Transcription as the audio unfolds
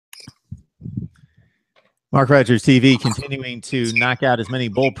Mark Rogers TV continuing to knock out as many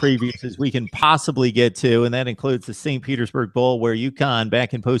bowl previews as we can possibly get to, and that includes the St. Petersburg Bowl, where UConn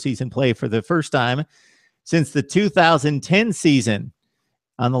back in postseason play for the first time since the 2010 season.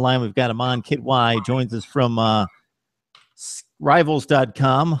 On the line, we've got Aman Kidwai, joins us from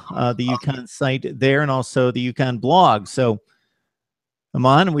Rivals.com, the UConn site there, and also the UConn blog. So,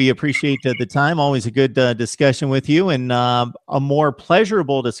 Aman, we appreciate the time. Always a good discussion with you, and a more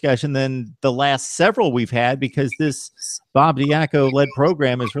pleasurable discussion than the last several we've had, because this Bob Diaco-led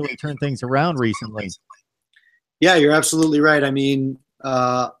program has really turned things around recently. Yeah, you're absolutely right. I mean,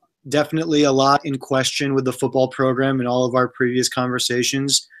 definitely a lot in question with the football program in all of our previous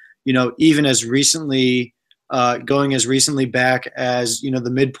conversations. You know, even as recently, going as recently back as,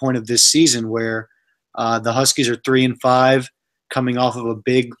 the midpoint of this season, where the Huskies are 3-5. Coming off of a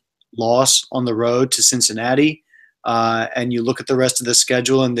big loss on the road to Cincinnati. And you look at the rest of the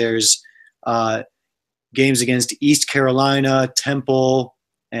schedule, and there's games against East Carolina, Temple,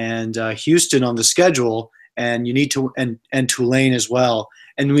 and Houston on the schedule, and you need to and Tulane as well.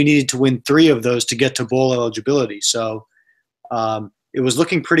 And we needed to win 3 of those to get to bowl eligibility. So it was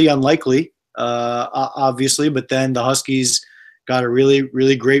looking pretty unlikely, obviously, but then the Huskies got a really,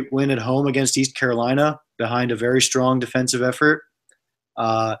 really great win at home against East Carolina behind a very strong defensive effort.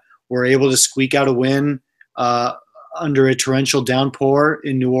 We're able to squeak out a win under a torrential downpour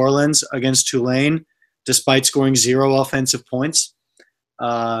in New Orleans against Tulane, despite scoring 0 offensive points,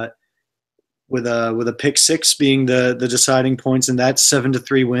 with a pick 6 being the deciding points in that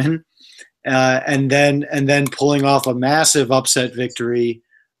 7-3 win, and then pulling off a massive upset victory,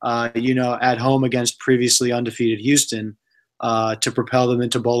 at home against previously undefeated Houston, to propel them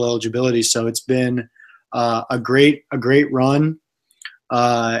into bowl eligibility. So it's been a great run.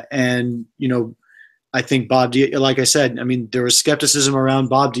 And, I think like I said, I mean, there was skepticism around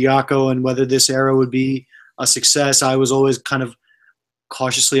Bob Diaco and whether this era would be a success. I was always kind of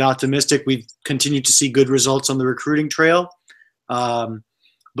cautiously optimistic. We've continued to see good results on the recruiting trail.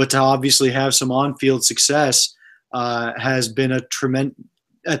 But to obviously have some on-field success has been a tremendous,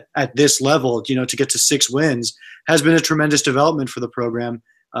 at this level, to get to 6 wins has been a tremendous development for the program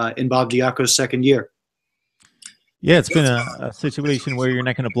in Bob Diaco's second year. Yeah, it's been a situation where you're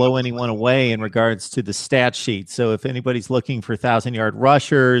not going to blow anyone away in regards to the stat sheet. So if anybody's looking for 1,000-yard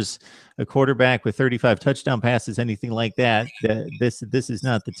rushers, a quarterback with 35 touchdown passes, anything like that, this is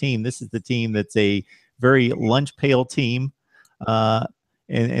not the team. This is the team that's a very lunch pail team,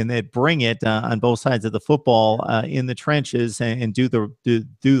 and that bring it on both sides of the football in the trenches and do the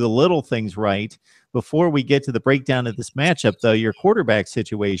little things right. Before we get to the breakdown of this matchup, though, your quarterback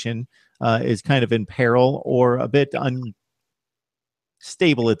situation is kind of in peril or a bit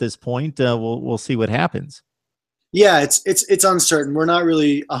unstable at this point. We'll see what happens. Yeah, it's uncertain. We're not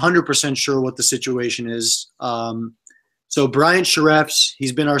really 100% sure what the situation is. So Bryant Sharefs,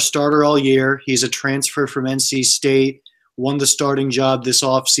 he's been our starter all year. He's a transfer from NC State, won the starting job this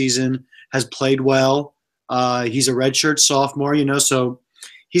offseason, has played well. He's a redshirt sophomore, so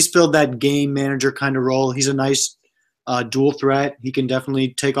he's filled that game manager kind of role. He's a nice dual threat. He can definitely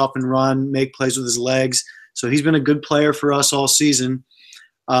take off and run, make plays with his legs. So he's been a good player for us all season.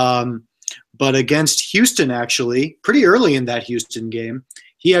 But against Houston, actually, pretty early in that Houston game,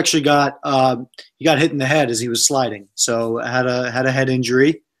 he actually got hit in the head as he was sliding. So had a head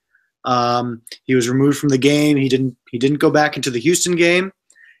injury. He was removed from the game. He didn't go back into the Houston game,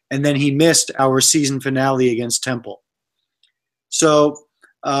 and then he missed our season finale against Temple. So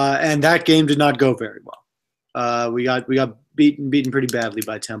and that game did not go very well. We got beaten pretty badly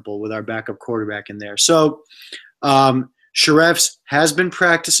by Temple with our backup quarterback in there. So Sharefs has been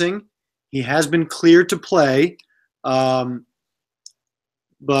practicing. He has been cleared to play. But,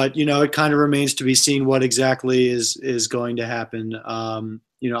 it kind of remains to be seen what exactly is going to happen.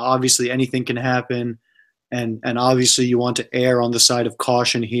 Obviously anything can happen. And obviously you want to err on the side of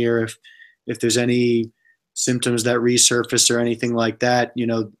caution here. If there's any symptoms that resurface or anything like that,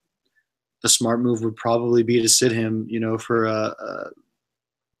 the smart move would probably be to sit him, for a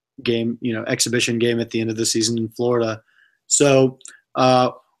game, exhibition game at the end of the season in Florida. So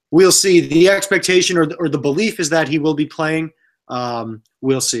we'll see. The expectation or the belief is that he will be playing.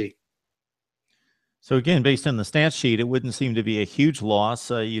 We'll see. So again, based on the stat sheet, it wouldn't seem to be a huge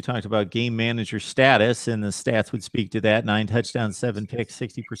loss. You talked about game manager status, and the stats would speak to that: 9 touchdowns, 7 picks,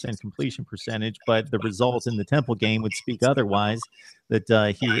 60% completion percentage. But the results in the Temple game would speak otherwise.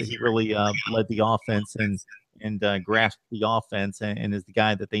 That he really led the offense and grasped the offense and is the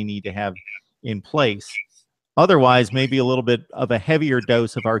guy that they need to have in place. Otherwise, maybe a little bit of a heavier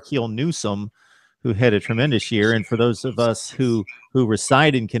dose of Arkeal Newsome, who had a tremendous year. And for those of us who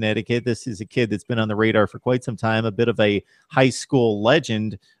reside in Connecticut, this is a kid that's been on the radar for quite some time, a bit of a high school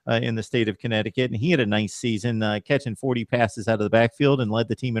legend in the state of Connecticut. And he had a nice season, catching 40 passes out of the backfield and led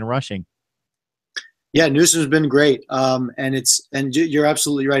the team in rushing. Yeah, Newsom's been great, and you're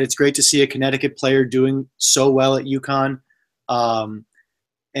absolutely right. It's great to see a Connecticut player doing so well at UConn,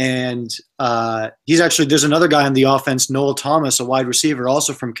 and there's another guy on the offense, Noel Thomas, a wide receiver,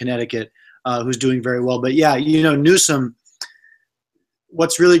 also from Connecticut, who's doing very well. But yeah, Newsom.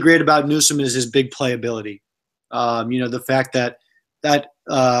 What's really great about Newsom is his big playability. The fact that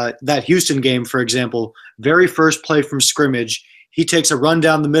Houston game, for example, very first play from scrimmage, he takes a run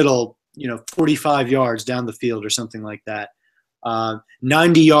down the middle, 45 yards down the field or something like that.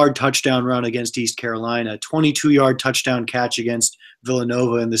 90-yard touchdown run against East Carolina, 22-yard touchdown catch against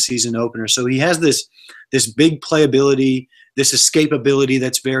Villanova in the season opener. So he has this big playability, this escapability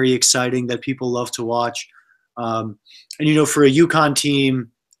that's very exciting that people love to watch. And for a UConn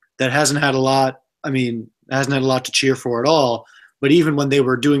team that hasn't had a lot to cheer for at all, but even when they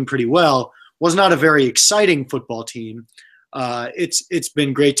were doing pretty well, was not a very exciting football team. It's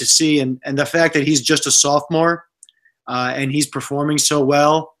been great to see, and the fact that he's just a sophomore and he's performing so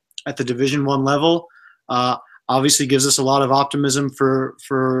well at the Division I level obviously gives us a lot of optimism for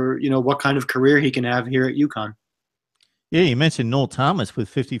what kind of career he can have here at UConn. Yeah, you mentioned Noel Thomas with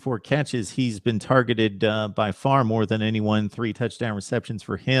 54 catches. He's been targeted by far more than anyone, 3 touchdown receptions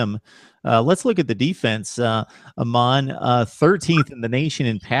for him. Let's look at the defense. Aman, 13th in the nation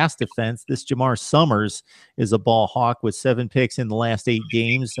in pass defense. This Jamar Summers is a ball hawk with 7 picks in the last 8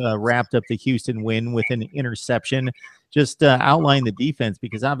 games, wrapped up the Houston win with an interception. Just outline the defense,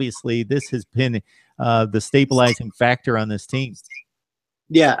 because obviously this has been the stabilizing factor on this team.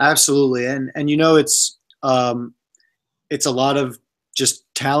 Yeah, absolutely. And it's a lot of just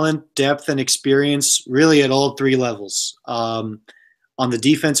talent, depth, and experience really at all 3 levels. On the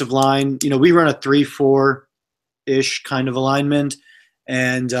defensive line, we run a 3-4-ish kind of alignment.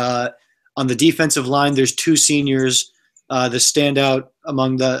 And on the defensive line, there's 2 seniors. The standout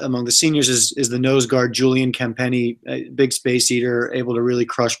among the seniors is the nose guard, Julian Campenny, a big space eater, able to really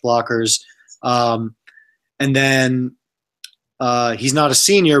crush blockers. And then he's not a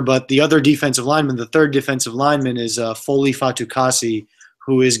senior, but the other defensive lineman, the third defensive lineman, is Foley Fatukasi,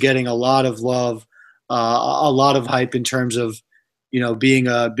 who is getting a lot of love, a lot of hype in terms of being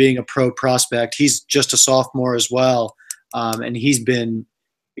a pro prospect. He's just a sophomore as well, and he's been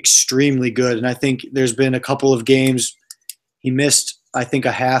extremely good. And I think there's been a couple of games he missed, I think,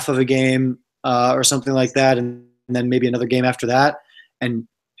 a half of a game or something like that, and then maybe another game after that, and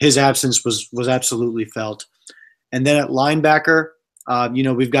his absence was absolutely felt. And then at linebacker,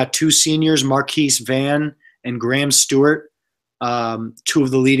 we've got 2 seniors, Marquise Van and Graham Stewart, 2 of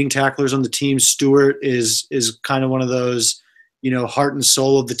the leading tacklers on the team. Stewart is kind of one of those, heart and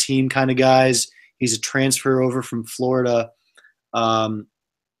soul of the team kind of guys. He's a transfer over from Florida,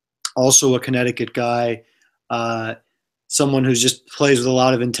 also a Connecticut guy, someone who just plays with a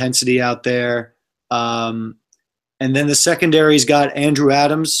lot of intensity out there. And then the secondary's got Andrew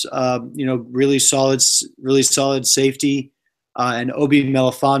Adams, really solid safety, and Obi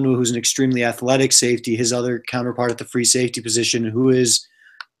Melifanu, who's an extremely athletic safety, his other counterpart at the free safety position, who is,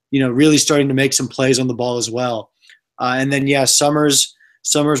 really starting to make some plays on the ball as well. And then, yeah, Summers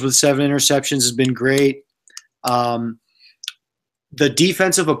with 7 interceptions has been great. The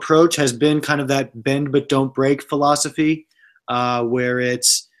defensive approach has been kind of that bend but don't break philosophy, where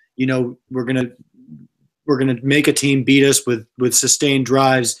it's, we're going to make a team beat us with sustained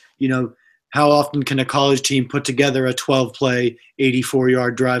drives. How often can a college team put together a 12-play,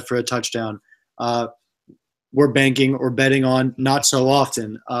 84-yard drive for a touchdown? We're banking or betting on not so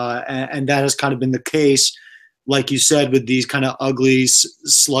often. And that has kind of been the case, like you said, with these kind of ugly,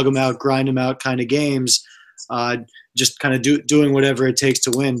 slug them out, grind them out kind of games, just kind of doing whatever it takes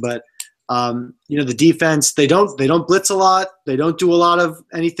to win. But the defense, they don't blitz a lot. They don't do a lot of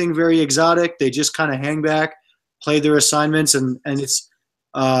anything very exotic. They just kind of hang back, play their assignments, and it's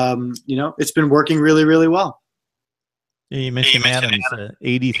it's been working really, really well. Yeah, you mentioned Adams,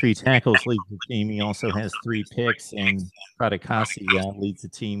 83 tackles leads the team. He also has 3 picks, and Fatukasi leads the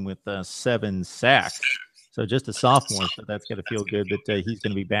team with 7 sacks. So just a sophomore, so that's got to feel good that he's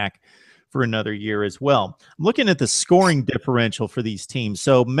going to be back for another year as well. I'm looking at the scoring differential for these teams.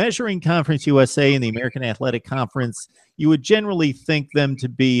 So measuring Conference USA and the American Athletic Conference, you would generally think them to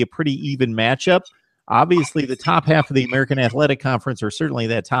be a pretty even matchup. Obviously, the top half of the American Athletic Conference, or certainly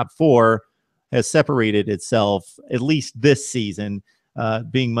that top 4, has separated itself, at least this season.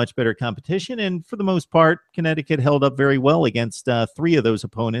 being much better competition. And for the most part, Connecticut held up very well against three of those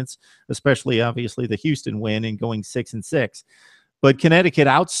opponents, especially obviously the Houston win and going 6-6. But Connecticut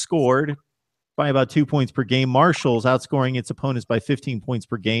outscored by about 2 points per game. Marshall's outscoring its opponents by 15 points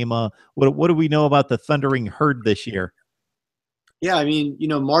per game. What do we know about the Thundering Herd this year? Yeah, I mean,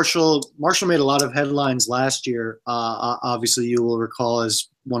 Marshall made a lot of headlines last year. Obviously, you will recall as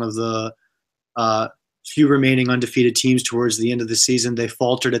one of the few remaining undefeated teams towards the end of the season. They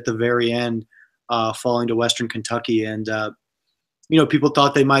faltered at the very end, falling to Western Kentucky. And, people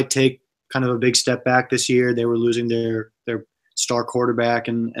thought they might take kind of a big step back this year. They were losing their star quarterback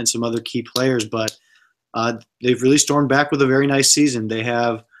and some other key players, but they've really stormed back with a very nice season. They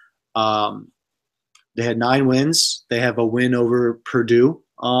had 9 wins. They have a win over Purdue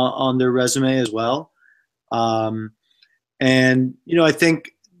on their resume as well. And, I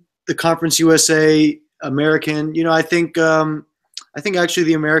think the Conference USA American, I think actually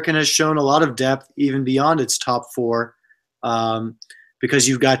the American has shown a lot of depth even beyond its top 4, because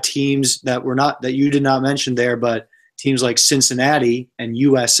you've got teams that you did not mention there, but teams like Cincinnati and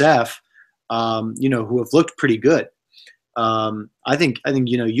USF, who have looked pretty good. I think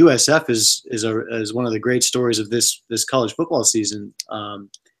USF is one of the great stories of this college football season.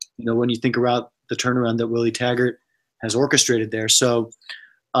 When you think about the turnaround that Willie Taggart has orchestrated there. So,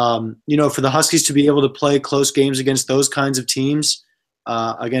 for the Huskies to be able to play close games against those kinds of teams,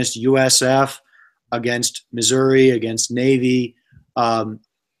 against USF, against Missouri, against Navy, to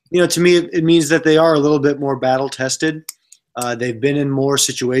me it means that they are a little bit more battle tested. They've been in more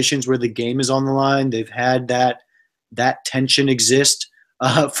situations where the game is on the line. They've had that tension exist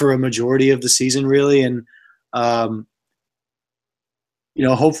for a majority of the season, really. And,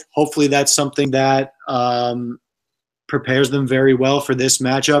 hopefully that's something that prepares them very well for this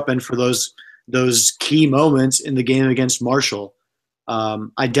matchup and for those key moments in the game against Marshall.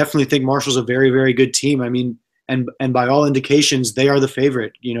 I definitely think Marshall's a very, very good team. I mean, and by all indications, they are the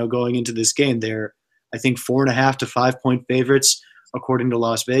favorite, going into this game. They're, I think, 4.5 to 5 point favorites, according to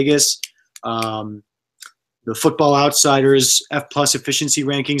Las Vegas. The Football Outsiders F+ efficiency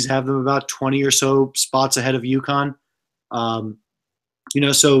rankings have them about 20 or so spots ahead of UConn.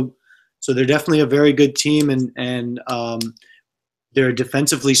 So they're definitely a very good team, and they're a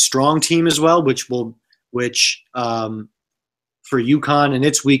defensively strong team as well, which for UConn and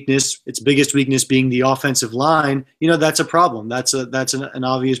its biggest weakness being the offensive line, that's a problem. That's an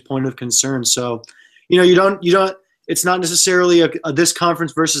obvious point of concern. So, it's not necessarily a this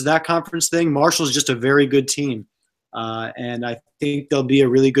conference versus that conference thing. Marshall's just a very good team. And I think they'll be a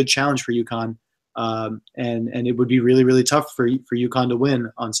really good challenge for UConn. And it would be really, really tough for UConn to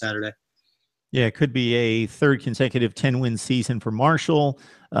win on Saturday. Yeah, it could be a third consecutive 10-win season for Marshall.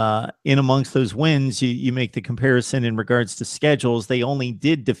 In amongst those wins, you make the comparison in regards to schedules. They only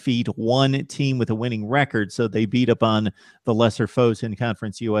did defeat one team with a winning record, so they beat up on the lesser foes in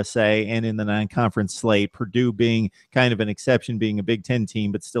Conference USA and in the non-conference slate, Purdue being kind of an exception, being a Big Ten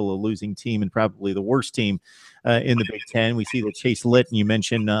team, but still a losing team and probably the worst team in the Big Ten. We see that Chase Litton, you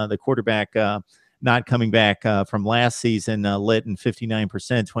mentioned the quarterback, not coming back from last season, lit in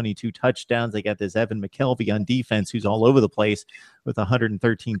 59%, 22 touchdowns. They got this Evan McKelvey on defense, who's all over the place with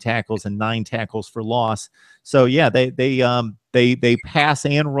 113 tackles and 9 tackles for loss. So yeah, they pass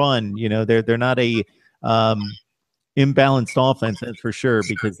and run. They're not a imbalanced offense, that's for sure,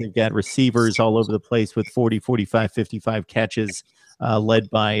 because they've got receivers all over the place with 40, 45, 55 catches, led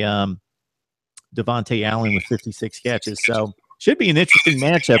by Devontae Allen with 56 catches. So should be an interesting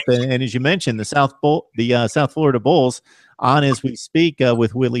matchup. And as you mentioned, the South Florida Bulls on as we speak,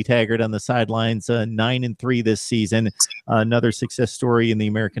 with Willie Taggart on the sidelines, 9-3 this season. Another success story in the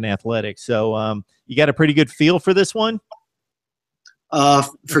American Athletics. So you got a pretty good feel for this one?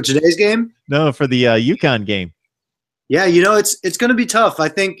 For today's game? No, for the UConn game. Yeah, it's going to be tough. I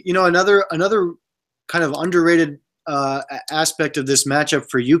think, another kind of underrated aspect of this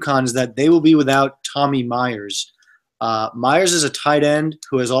matchup for UConn is that they will be without Tommy Myers. Myers is a tight end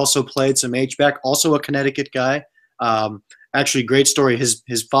who has also played some H-back, also a Connecticut guy. Actually, great story.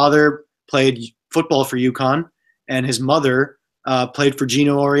 His father played football for UConn, and his mother played for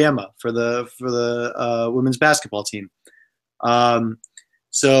Gino Auriemma for the women's basketball team.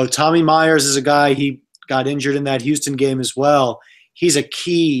 So Tommy Myers is a guy, he got injured in that Houston game as well. He's a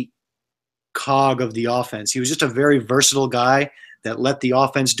key cog of the offense. He was just a very versatile guy that let the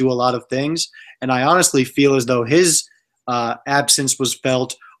offense do a lot of things. And I honestly feel as though his absence was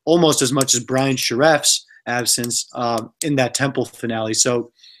felt almost as much as Brian Shareff's absence in that Temple finale.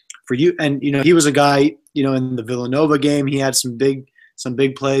 So for you, and he was a guy, in the Villanova game, he had some big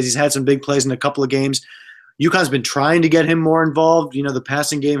plays. He's had some big plays in a couple of games. UConn's been trying to get him more involved. You know, the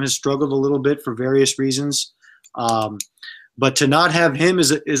passing game has struggled a little bit for various reasons. But to not have him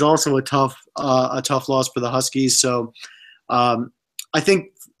is also a tough loss for the Huskies. So I think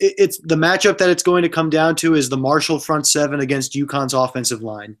it's the matchup that it's going to come down to is the Marshall front seven against UConn's offensive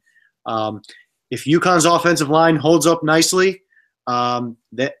line. If UConn's offensive line holds up nicely, then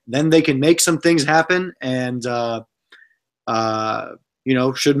they can make some things happen and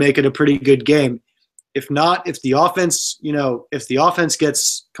should make it a pretty good game. If not, if the offense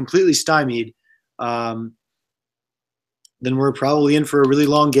gets completely stymied, then we're probably in for a really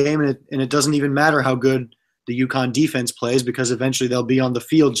long game, and it doesn't even matter how good the UConn defense plays because eventually they'll be on the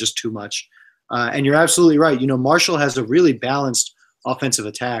field just too much. And you're absolutely right. You know, Marshall has a really balanced offensive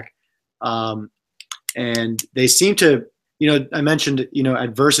attack, and they seem to. You know, I mentioned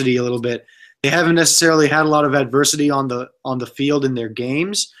adversity a little bit. They haven't necessarily had a lot of adversity on the field in their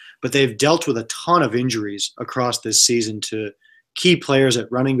games, but they've dealt with a ton of injuries across this season to key players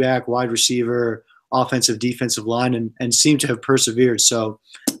at running back, wide receiver, offensive, defensive line, and seem to have persevered. So,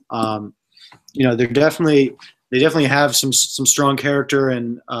 they definitely have some strong character.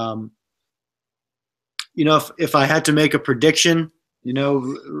 And if I had to make a prediction,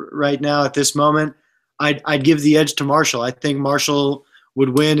 right now at this moment, I'd give the edge to Marshall. I think Marshall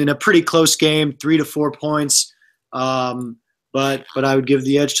would win in a pretty close game, 3 to 4 points. But I would give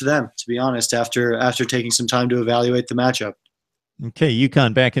the edge to them, to be honest, after taking some time to evaluate the matchup. Okay,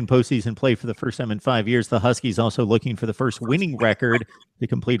 UConn back in postseason play for the first time in 5 years. The Huskies also looking for the first winning record to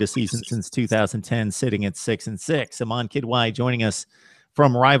complete a season since 2010, sitting at 6-6. Aman Kidwai joining us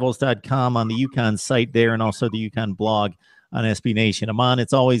from Rivals.com on the UConn site there, and also the UConn blog on SB Nation. Aman,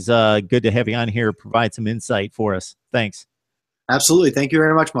 it's always good to have you on here, provide some insight for us. Thanks. Absolutely. Thank you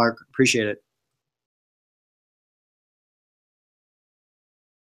very much, Mark. Appreciate it.